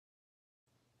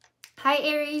Hi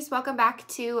Aries, welcome back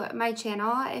to my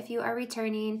channel. If you are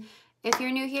returning, if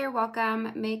you're new here,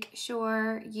 welcome. Make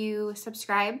sure you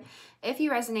subscribe. If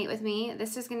you resonate with me,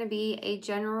 this is going to be a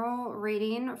general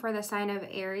reading for the sign of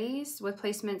Aries with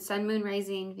placement Sun, Moon,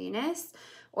 Rising, Venus.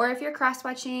 Or if you're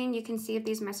cross-watching, you can see if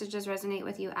these messages resonate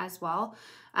with you as well.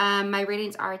 My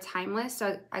readings are timeless,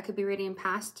 so I could be reading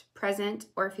past, present,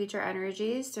 or future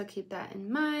energies, so keep that in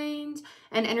mind.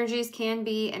 And energies can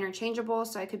be interchangeable,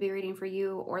 so I could be reading for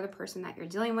you or the person that you're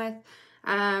dealing with.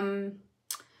 Yeah,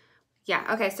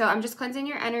 okay, so I'm just cleansing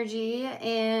your energy,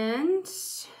 and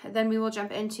then we will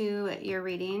jump into your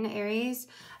reading, Aries.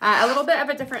 A little bit of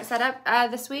a different setup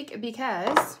this week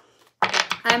because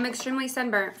I'm extremely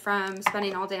sunburnt from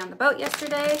spending all day on the boat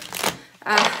yesterday.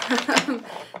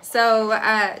 So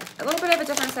a little bit of a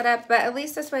different setup, but at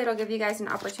least this way it'll give you guys an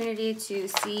opportunity to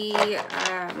see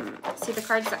the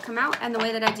cards that come out and the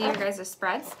way that I do your guys'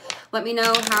 spreads. Let me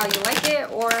know how you like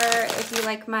it, or if you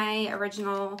like my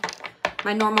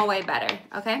normal way better.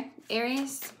 Okay,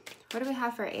 Aries, what do we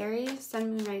have for Aries?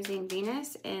 Sun, Moon, Rising,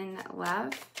 Venus in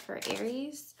love for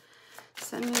Aries.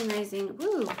 Sun, Moon, Rising.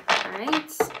 Woo! All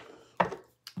right.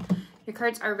 Your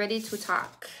cards are ready to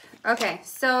talk. Okay,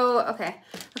 so, a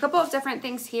couple of different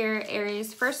things here,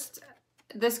 Aries. First,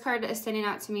 this card is standing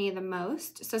out to me the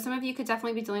most. So some of you could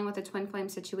definitely be dealing with a twin flame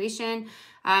situation,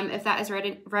 if that is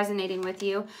resonating with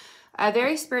you. A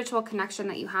very spiritual connection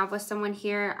that you have with someone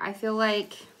here. I feel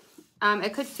like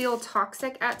it could feel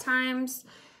toxic at times.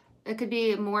 It could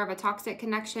be more of a toxic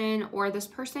connection, or this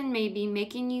person may be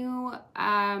making you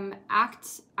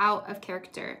act out of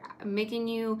character, making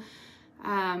you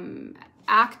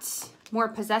act more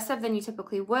possessive than you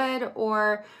typically would,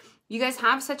 or you guys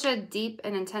have such a deep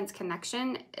and intense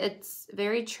connection. It's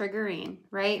very triggering,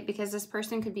 right? Because this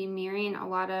person could be mirroring a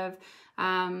lot of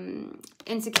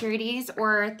insecurities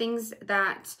or things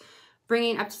that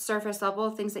bringing up to surface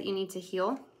level, things that you need to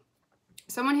heal.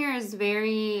 Someone here is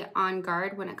very on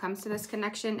guard when it comes to this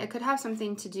connection. It could have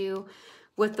something to do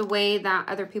with the way that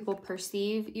other people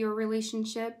perceive your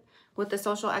relationship, with the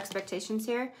social expectations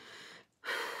here.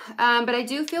 But I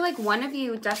do feel like one of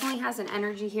you definitely has an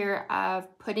energy here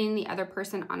of putting the other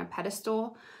person on a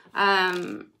pedestal.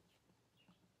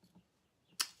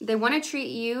 They want to treat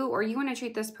you, or you want to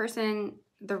treat this person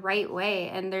the right way.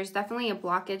 And there's definitely a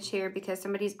blockage here because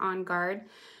somebody's on guard.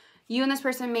 You and this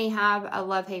person may have a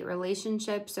love-hate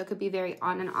relationship, so it could be very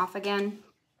on and off again.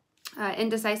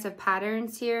 Indecisive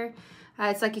patterns here.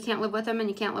 It's like you can't live with them and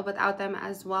you can't live without them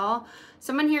as well.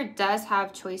 Someone here does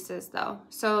have choices though.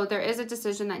 So there is a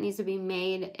decision that needs to be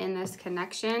made in this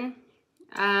connection.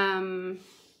 All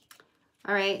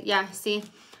right, yeah, see.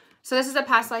 So this is a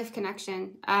past life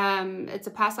connection. It's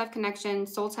a past life connection,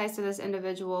 soul ties to this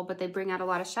individual, but they bring out a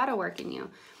lot of shadow work in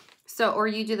you. So, or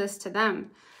you do this to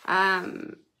them.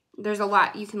 There's a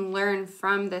lot you can learn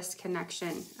from this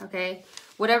connection, okay?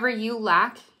 Whatever you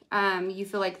lack, you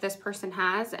feel like this person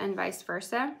has, and vice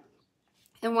versa.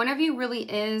 And one of you really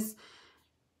is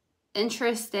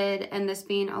interested in this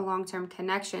being a long-term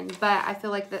connection, but I feel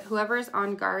like that whoever is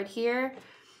on guard here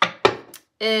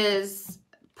is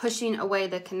pushing away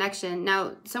the connection.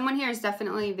 Now, someone here is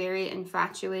definitely very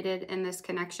infatuated in this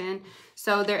connection.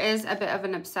 So there is a bit of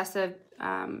an obsessive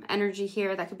energy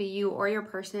here. That could be you or your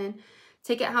person.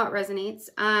 Take it how it resonates.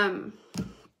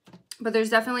 But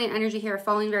there's definitely an energy here of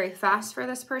falling very fast for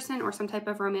this person, or some type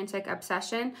of romantic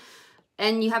obsession.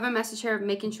 And you have a message here of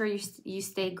making sure you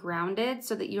stay grounded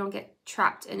so that you don't get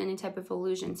trapped in any type of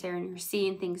illusions here and you're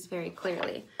seeing things very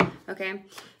clearly. Okay,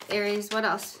 Aries, what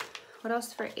else? What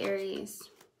else for Aries?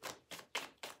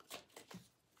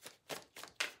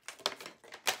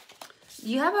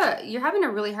 You're having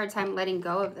a really hard time letting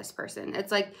go of this person.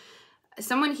 It's like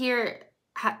someone here,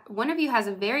 one of you has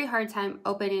a very hard time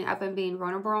opening up and being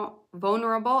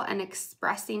vulnerable and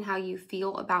expressing how you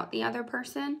feel about the other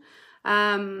person.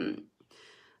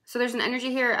 So there's an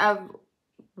energy here of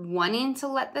wanting to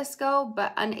let this go,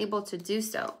 but unable to do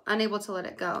so, unable to let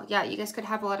it go. Yeah, you guys could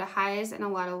have a lot of highs and a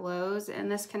lot of lows in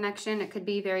this connection. It could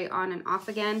be very on and off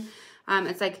again.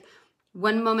 It's like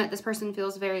one moment this person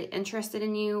feels very interested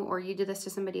in you, or you do this to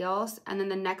somebody else, and then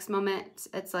the next moment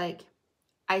it's like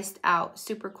iced out,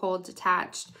 super cold,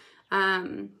 detached.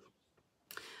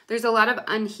 There's a lot of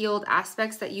unhealed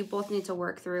aspects that you both need to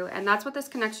work through, and that's what this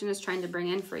connection is trying to bring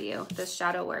in for you, this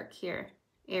shadow work here,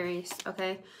 Aries,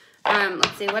 okay?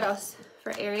 Let's see, what else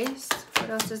for Aries? What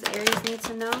else does Aries need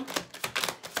to know?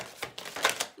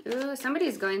 Ooh,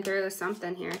 somebody's going through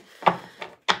something here.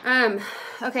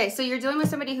 Okay, so you're dealing with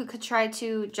somebody who could try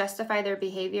to justify their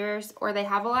behaviors, or they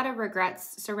have a lot of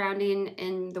regrets surrounding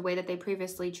in the way that they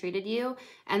previously treated you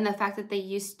and the fact that they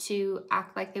used to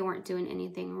act like they weren't doing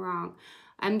anything wrong.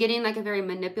 I'm getting like a very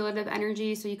manipulative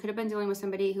energy, so you could have been dealing with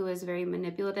somebody who is very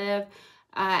manipulative,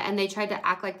 and they tried to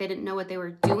act like they didn't know what they were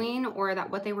doing, or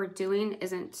that what they were doing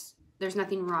there's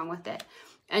nothing wrong with it.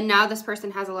 And now this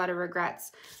person has a lot of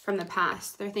regrets from the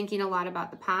past. They're thinking a lot about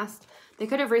the past. They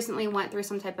could have recently went through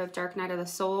some type of dark night of the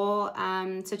soul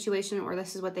situation, or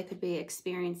this is what they could be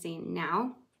experiencing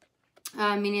now.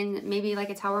 Meaning maybe like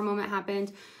a tower moment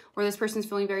happened where this person's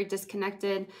feeling very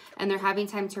disconnected and they're having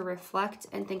time to reflect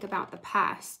and think about the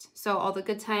past. So all the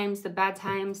good times, the bad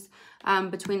times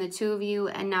between the two of you,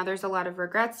 and now there's a lot of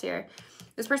regrets here.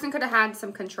 This person could have had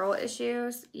some control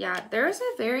issues. Yeah, there's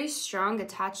a very strong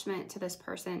attachment to this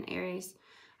person, Aries.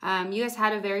 You guys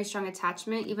had a very strong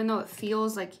attachment, even though it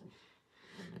feels like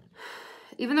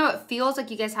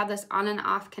you guys have this on and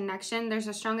off connection. There's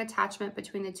a strong attachment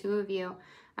between the two of you.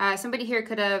 Somebody here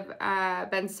could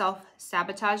have been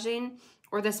self-sabotaging,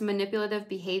 or this manipulative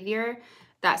behavior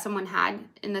that someone had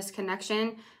in this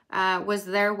connection was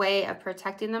their way of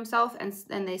protecting themselves,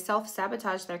 and they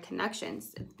self-sabotage their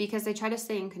connections because they try to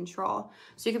stay in control.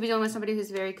 So you could be dealing with somebody who's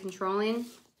very controlling,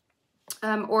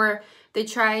 or they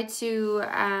try to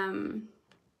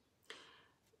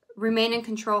remain in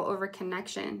control over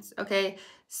connections. Okay,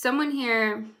 someone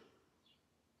here,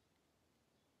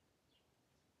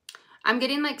 I'm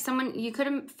getting like you could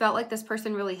have felt like this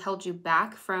person really held you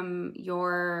back from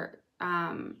your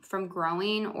from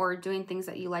growing or doing things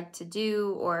that you like to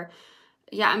do. Or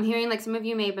yeah, I'm hearing like some of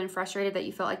you may have been frustrated that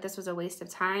you felt like this was a waste of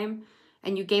time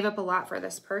and you gave up a lot for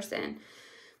this person.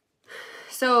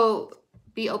 So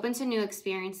be open to new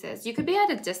experiences. You could be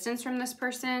at a distance from this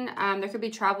person. There could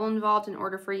be travel involved in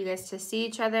order for you guys to see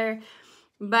each other.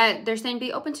 But they're saying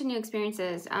be open to new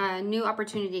experiences, new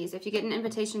opportunities. If you get an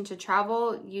invitation to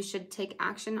travel, you should take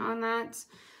action on that.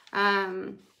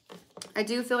 I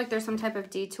do feel like there's some type of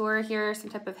detour here, some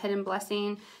type of hidden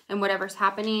blessing in whatever's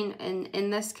happening in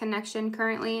this connection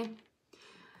currently.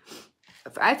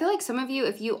 I feel like some of you,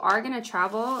 if you are going to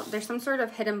travel, there's some sort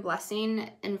of hidden blessing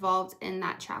involved in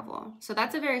that travel. So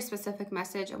that's a very specific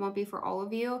message. It won't be for all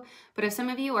of you. But if some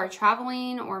of you are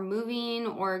traveling or moving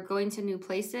or going to new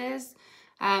places,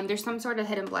 there's some sort of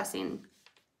hidden blessing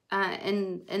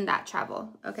in that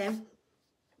travel, okay?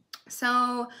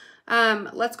 So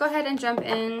let's go ahead and jump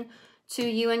in to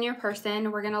you and your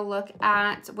person. We're going to look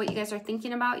at what you guys are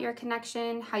thinking about your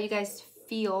connection, how you guys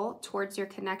feel towards your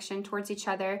connection, towards each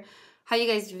other, how you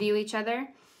guys view each other,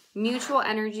 mutual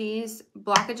energies,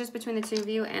 blockages between the two of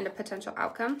you, and a potential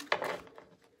outcome.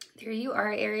 Here you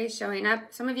are, Aries, showing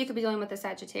up. Some of you could be dealing with a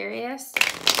Sagittarius.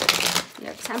 You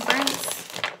have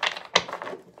Temperance.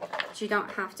 But you don't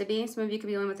have to be. Some of you could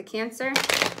be dealing with a Cancer,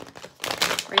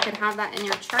 or you could have that in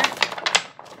your chart.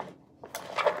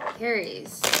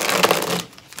 Aries.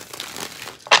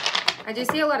 I do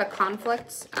see a lot of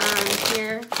conflict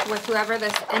here with whoever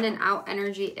this in and out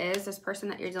energy is, this person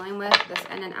that you're dealing with, this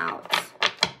in and out.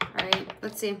 All right,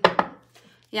 let's see.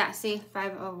 Yeah, see,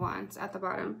 5 of Wands at the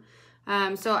bottom.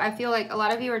 So I feel like a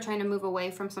lot of you are trying to move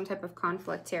away from some type of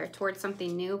conflict here towards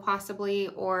something new possibly,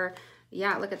 or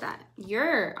yeah, look at that.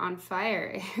 You're on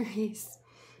fire, Aries.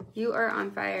 You are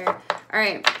on fire. All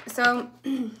right, so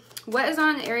what is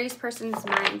on Aries person's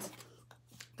mind?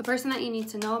 The person that you need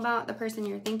to know about, the person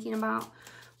you're thinking about,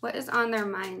 what is on their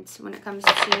minds when it comes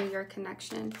to your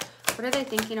connection? What are they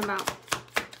thinking about?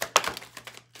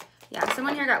 Yeah,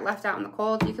 someone here got left out in the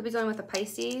cold. You could be dealing with a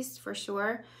Pisces for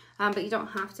sure, but you don't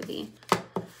have to be.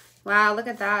 Wow, look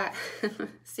at that.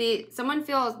 See, someone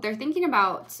feels they're thinking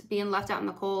about being left out in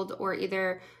the cold, or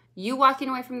either you walking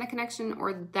away from the connection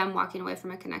or them walking away from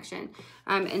a connection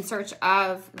in search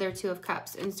of their 2 of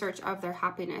Cups, in search of their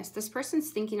happiness. This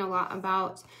person's thinking a lot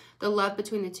about the love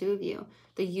between the two of you,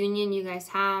 the union you guys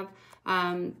have,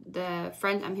 I'm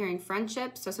hearing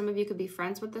friendship. So some of you could be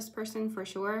friends with this person for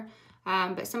sure.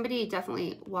 But somebody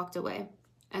definitely walked away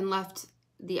and left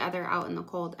the other out in the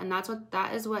cold. And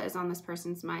that is what is on this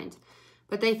person's mind.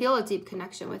 But they feel a deep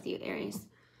connection with you, Aries.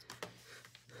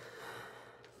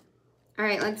 All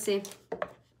right, let's see.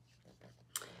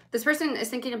 This person is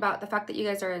thinking about the fact that you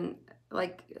guys are in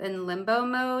limbo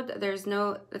mode.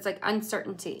 It's like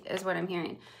uncertainty is what I'm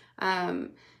hearing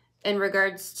in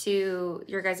regards to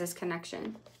your guys'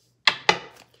 connection.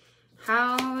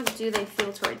 How do they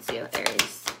feel towards you,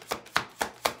 Aries?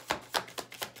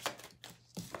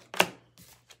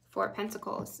 4 of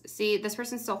Pentacles. See, this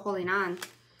person's still holding on.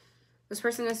 This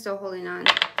person is still holding on.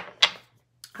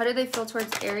 How do they feel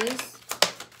towards Aries?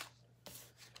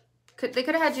 They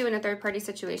could have had you in a third-party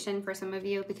situation for some of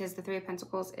you because the Three of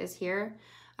Pentacles is here.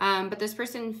 But this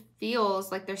person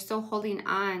feels like they're still holding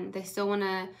on. They still want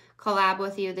to collab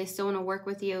with you. They still want to work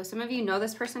with you. Some of you know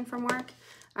this person from work,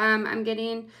 I'm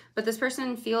getting. But this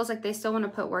person feels like they still want to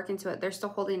put work into it. They're still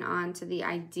holding on to the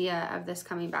idea of this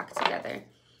coming back together.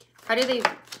 How do they...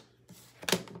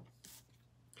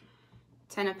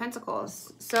 Ten of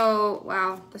Pentacles. So,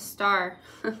 wow, the Star.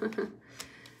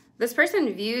 This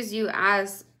person views you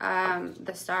as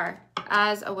the Star,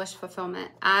 as a wish fulfillment,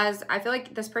 as, I feel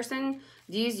like this person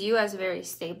views you as very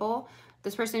stable.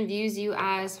 This person views you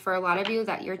as, for a lot of you,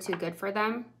 that you're too good for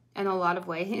them in a lot of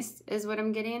ways, is what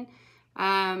I'm getting.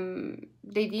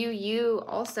 They view you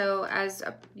also as,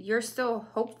 you're still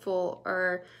hopeful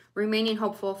or remaining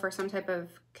hopeful for some type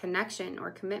of connection or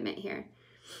commitment here.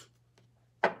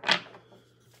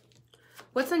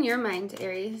 What's on your mind,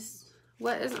 Aries?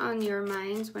 What is on your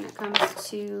mind when it comes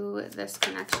to this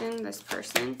connection, this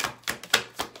person?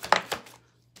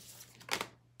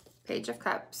 Page of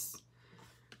Cups.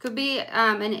 Could be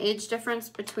an age difference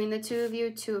between the two of you.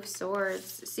 Two of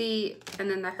Swords. See, and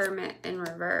then the Hermit in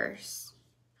reverse.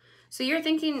 So you're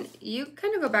thinking, you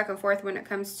kind of go back and forth when it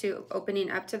comes to opening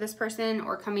up to this person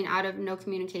or coming out of no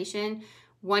communication,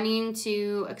 wanting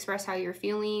to express how you're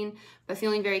feeling, but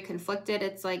feeling very conflicted.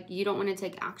 It's like you don't want to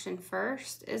take action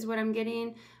first, is what I'm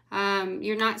getting.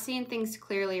 You're not seeing things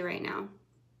clearly right now.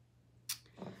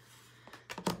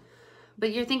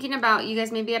 But you're thinking about, you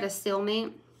guys may be at a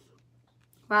stalemate.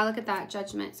 Wow, look at that,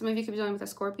 Judgment. Some of you could be dealing with a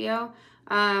Scorpio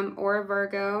or a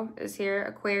Virgo is here.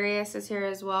 Aquarius is here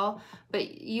as well.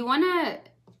 But you want to,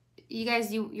 you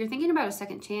guys, you're thinking about a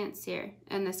second chance here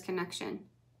in this connection.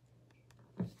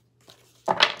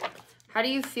 How do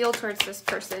you feel towards this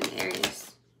person,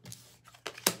 Aries?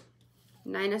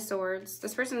 Nine of Swords.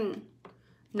 This person,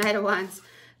 Knight of Wands.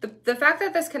 The fact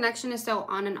that this connection is still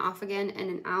on and off again, in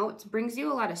and out, brings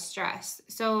you a lot of stress.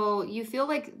 So you feel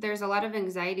like there's a lot of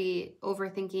anxiety,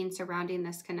 overthinking surrounding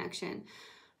this connection.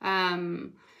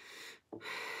 Perhaps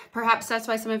that's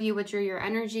why some of you withdrew your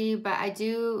energy, but I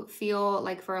do feel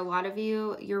like for a lot of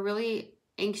you, you're really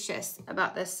anxious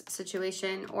about this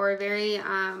situation, or very...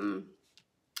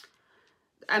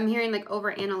 I'm hearing like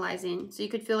over analyzing. So you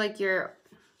could feel like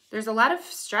there's a lot of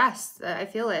stress. I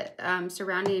feel it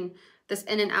surrounding this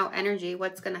in and out energy.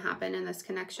 What's going to happen in this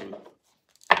connection?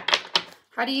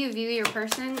 How do you view your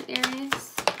person,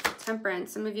 Aries?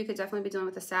 Temperance. Some of you could definitely be dealing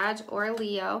with a Sag or a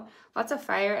Leo. Lots of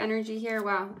fire energy here.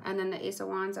 Wow. And then the Ace of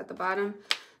Wands at the bottom.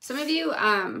 Some of you,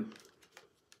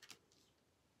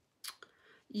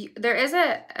 there is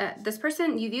this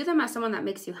person, you view them as someone that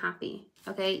makes you happy.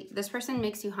 Okay. This person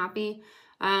makes you happy.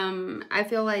 I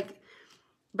feel like,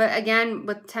 but again,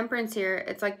 with Temperance here,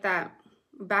 it's like that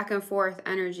back and forth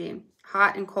energy,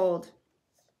 hot and cold,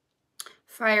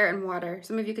 fire and water.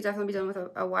 Some of you could definitely be dealing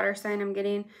with a water sign, I'm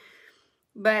getting,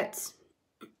 but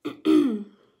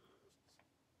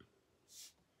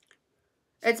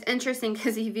it's interesting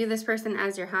because you view this person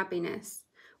as your happiness,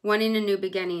 wanting a new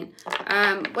beginning.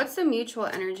 What's the mutual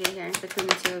energy here between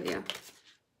the two of you?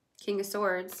 King of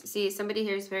Swords. See, somebody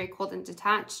here is very cold and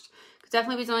detached.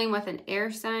 Definitely be dealing with an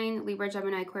air sign, Libra,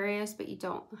 Gemini, Aquarius, but you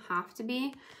don't have to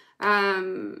be.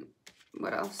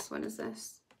 What else? What is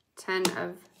this? 10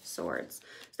 of Swords.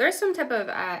 So there's some type of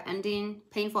ending,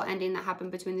 painful ending that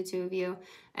happened between the two of you,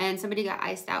 and somebody got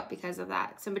iced out because of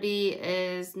that. Somebody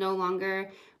is no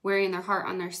longer wearing their heart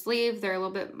on their sleeve. They're a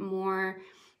little bit more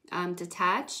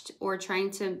detached, or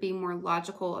trying to be more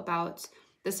logical about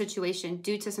the situation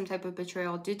due to some type of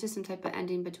betrayal, due to some type of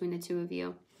ending between the two of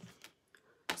you.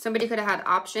 Somebody could have had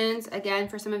options. Again,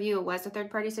 for some of you, it was a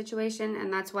third-party situation,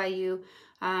 and that's why you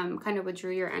kind of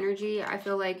withdrew your energy. I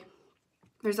feel like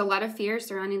there's a lot of fear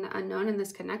surrounding the unknown in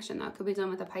this connection, though. It could be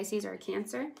done with a Pisces or a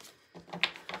Cancer.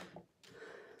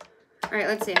 All right,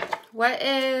 let's see. What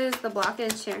is the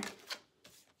blockage here?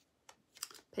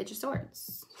 Page of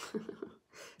Swords.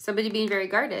 Somebody being very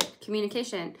guarded.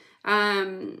 Communication.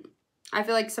 I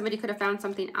feel like somebody could have found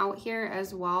something out here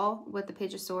as well with the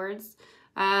Page of Swords.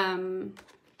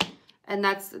 And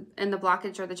that's in the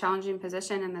blockage or the challenging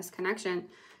position in this connection.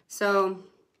 So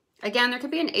again, there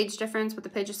could be an age difference with the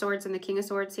Page of Swords and the King of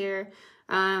Swords here.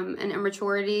 An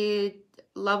immaturity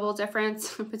level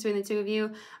difference between the two of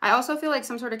you. I also feel like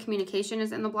some sort of communication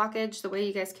is in the blockage, the way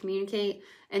you guys communicate,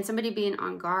 and somebody being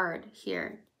on guard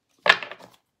here.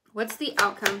 What's the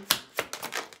outcome?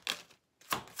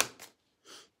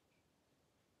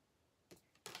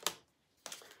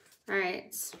 All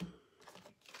right.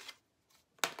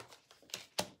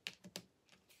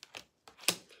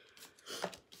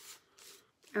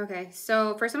 Okay,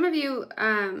 so for some of you,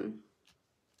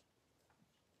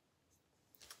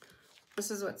 this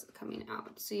is what's coming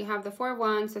out. So you have the Four of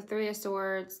Wands, the Three of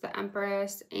Swords, the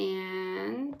Empress,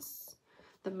 and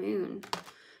the Moon.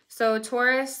 So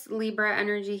Taurus, Libra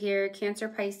energy here, Cancer,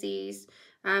 Pisces.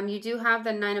 You do have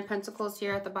the Nine of Pentacles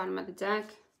here at the bottom of the deck,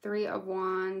 Three of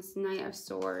Wands, Knight of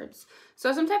Swords.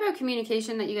 So some type of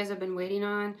communication that you guys have been waiting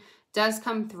on does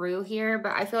come through here,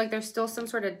 but I feel like there's still some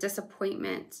sort of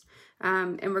disappointment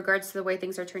in regards to the way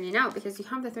things are turning out, because you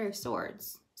have the Three of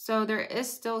Swords. So there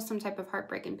is still some type of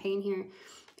heartbreak and pain here.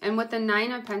 And with the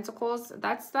Nine of Pentacles,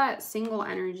 that's that single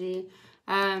energy,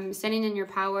 standing in your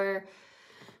power,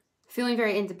 feeling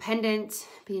very independent,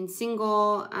 being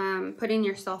single, putting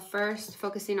yourself first,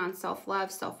 focusing on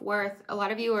self-love, self-worth. A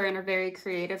lot of you are in a very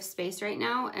creative space right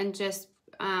now, and just,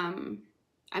 I'm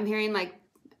hearing like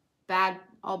bad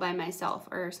all by myself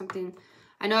or something.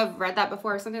 I know I've read that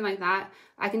before, something like that.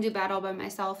 I can do bad all by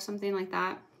myself, something like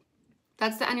that.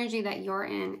 That's the energy that you're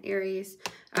in, Aries.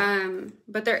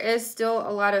 But there is still a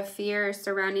lot of fear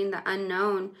surrounding the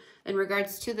unknown in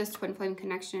regards to this twin flame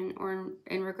connection, or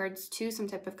in regards to some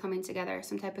type of coming together,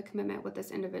 some type of commitment with this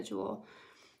individual.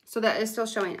 So that is still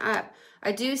showing up.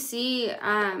 I do see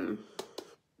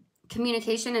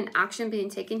communication and action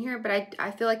being taken here, but I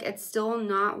feel like it's still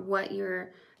not what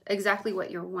you're, exactly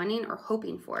what you're wanting or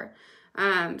hoping for.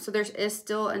 So there is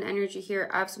still an energy here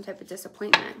of some type of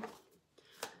disappointment.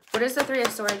 What is the Three of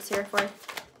Swords here for?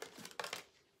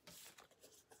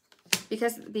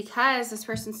 Because this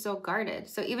person's still guarded.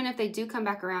 So even if they do come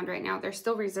back around right now, they're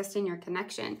still resisting your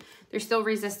connection. They're still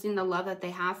resisting the love that they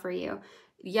have for you.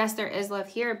 Yes, there is love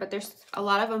here, but there's a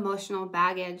lot of emotional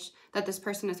baggage that this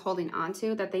person is holding on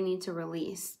to that they need to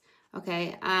release,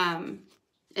 okay?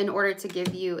 In order to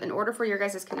give you, in order for your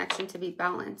guys' connection to be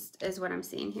balanced is what I'm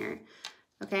seeing here,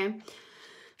 okay?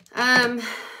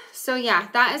 So yeah,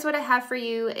 that is what I have for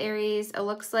you, Aries. It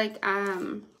looks like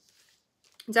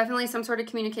definitely some sort of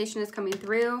communication is coming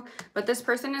through, but this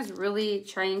person is really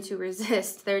trying to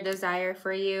resist their desire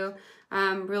for you,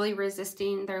 really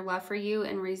resisting their love for you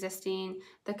and resisting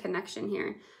the connection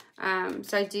here.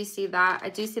 So I do see that. I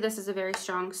do see this as a very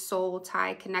strong soul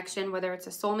tie connection, whether it's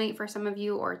a soulmate for some of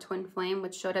you or a twin flame,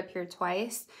 which showed up here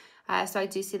twice. So I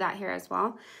do see that here as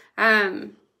well.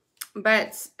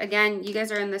 But again, you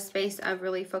guys are in the space of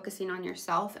really focusing on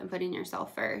yourself and putting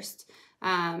yourself first.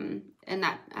 And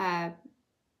that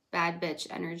bad bitch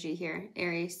energy here,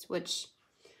 Aries, which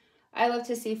I love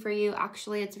to see for you.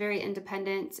 Actually, it's very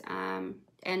independent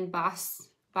and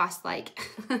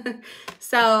boss-like.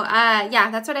 So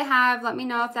yeah, that's what I have. Let me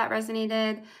know if that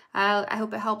resonated. I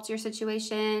hope it helped your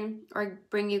situation or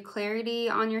bring you clarity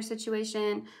on your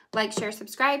situation. Like, share,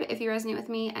 subscribe if you resonate with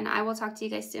me, and I will talk to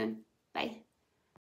you guys soon. Bye.